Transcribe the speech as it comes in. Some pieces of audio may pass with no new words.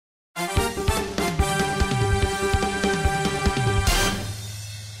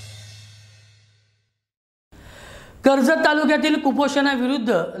कर्जत तालुक्यातील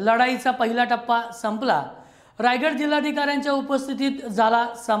कुपोषणाविरुद्ध लढाईचा पहिला टप्पा संपला। रायगड जिल्हाधिकाऱ्यांच्या उपस्थितीत झाला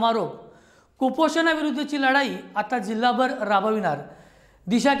समारोप। कुपोषणाविरुद्धची लढाई आता जिल्हाभर राबविणार।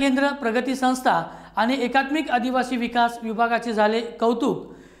 दिशा केंद्र, प्रगती संस्था आणि एकात्मिक आदिवासी विकास विभागाचे झाले कौतुक।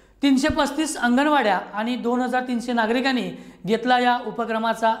 335 अंगणवाड्या आणि 2300 नागरिकांनी घेतला या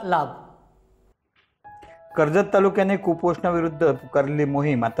उपक्रमाचा लाभ। कर्जत तालुक्याने कुपोषणाविरुद्ध पुकारलेली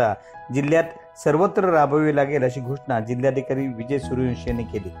मोहीम आता जिल्ह्यात सर्वत्र राबवावी लागेल अशी घोषणा जिल्हाधिकारी विजय सूर्यवंशी यांनी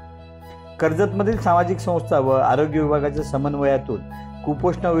केली। कर्जतमधील सामाजिक संस्था व आरोग्य विभागाच्या समन्वयातून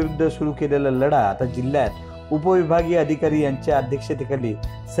कुपोषणाविरुद्ध सुरू केलेला लढा आता जिल्ह्यात उपविभागीय अधिकारी यांच्या अध्यक्षतेखाली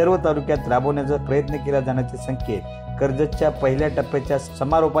सर्व तालुक्यात राबवण्याचा प्रयत्न केला जाण्याचे संकेत कर्जतच्या पहिल्या टप्प्याच्या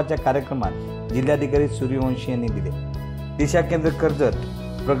समारोपाच्या कार्यक्रमात जिल्हाधिकारी सूर्यवंशी यांनी दिले। दिशा केंद्र कर्जत,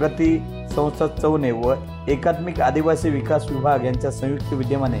 प्रगती संस्था चौने व एकात्मिक आदिवासी विकास विभाग यांच्या संयुक्त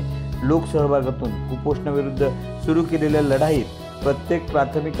विद्यमाने लोकसहभागातून कुपोषणाविरुद्ध सुरू केलेल्या लढाईत प्रत्येक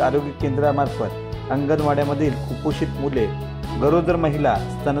प्राथमिक आरोग्य केंद्रामार्फत अंगणवाड्यामधील कुपोषित मुले, गरोदर महिला,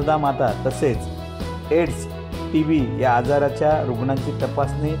 स्तनदा माता तसेच एड्स, टीबी या आजाराच्या रुग्णांची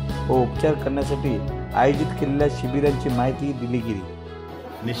तपासणी व उपचार करण्यासाठी आयोजित केलेल्या शिबिरांची माहिती दिली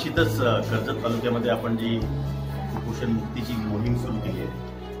गेली। निश्चितच कर्जत तालुक्यामध्ये आपण जी कुपोषण मुक्तीची मोहीम सुरू केली आहे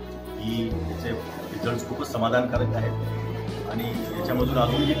ही त्याचे रिझल्ट्स खूपच समाधानकारक आहेत आणि याच्यामधून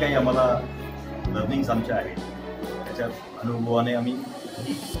अजून जे काही आम्हाला लर्निंग्स आमच्या आहेत त्याच्या अनुभवाने आम्ही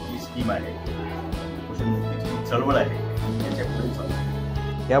ही स्कीम आहे, कुपोषण मुक्तीची चळवळ आहे याच्या पुढे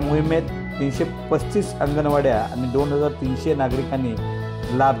चालू। या मोहिमेत 335 अंगणवाड्या आणि 2300 नागरिकांनी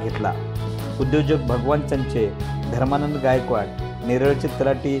लाभ घेतला। उद्योजक भगवान चंचे, धर्मानंद गायकवाड, नेरळचे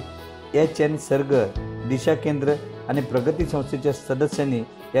तलाठी HN सर्ग, दिशा केंद्र आणि प्रगती संस्थेच्या सदस्यांनी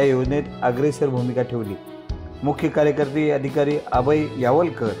या योजनेत अग्रेसर भूमिका ठेवली। मुख्य कार्यकारी अधिकारी अभय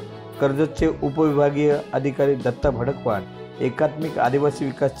यावलकर, कर्जतचे उपविभागीय अधिकारी दत्ता भडकवाड, एकात्मिक आदिवासी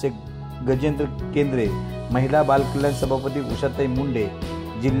विकासचे गजेंद्र केंद्रे, महिला बालकल्याण सभापती उषाताई मुंडे,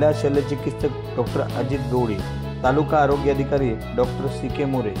 जिल्हा शल्यचिकित्सक डॉक्टर अजित गवळी, तालुका आरोग्य अधिकारी doctor CK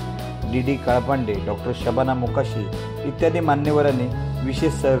More, DD Kalpande, doctor Shabana Mokashi इत्यादी मान्यवरांनी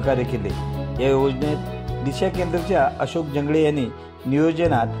विशेष सहकार्य केले। या योजनेत दिशा केंद्राच्या अशोक जंगळे यांनी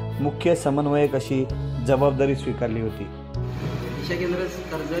नियोजनात मुख्य समन्वयक अशी जबाबदारी स्वीकारली होती। दिशा केंद्र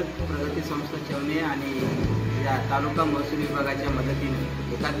कर्जत, प्रगती संस्था चौने आणि या तालुका महसूल विभागाच्या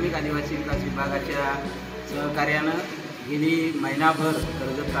मदतीने एकात्मिक आदिवासी विकास विभागाच्या सहकार्यानं गेली महिनाभर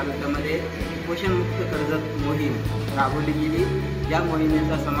कर्जत तालुक्यामध्ये कुपोषणमुक्त कर्जत मोहीम राबवली गेली। या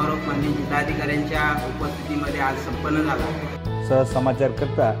मोहिमेचा समारोप माननीय जिल्हाधिकाऱ्यांच्या उपस्थितीमध्ये आज संपन्न झाला।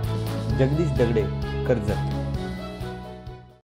 सहसमाचारकर्ता जगदीश दगडे, कर्जत।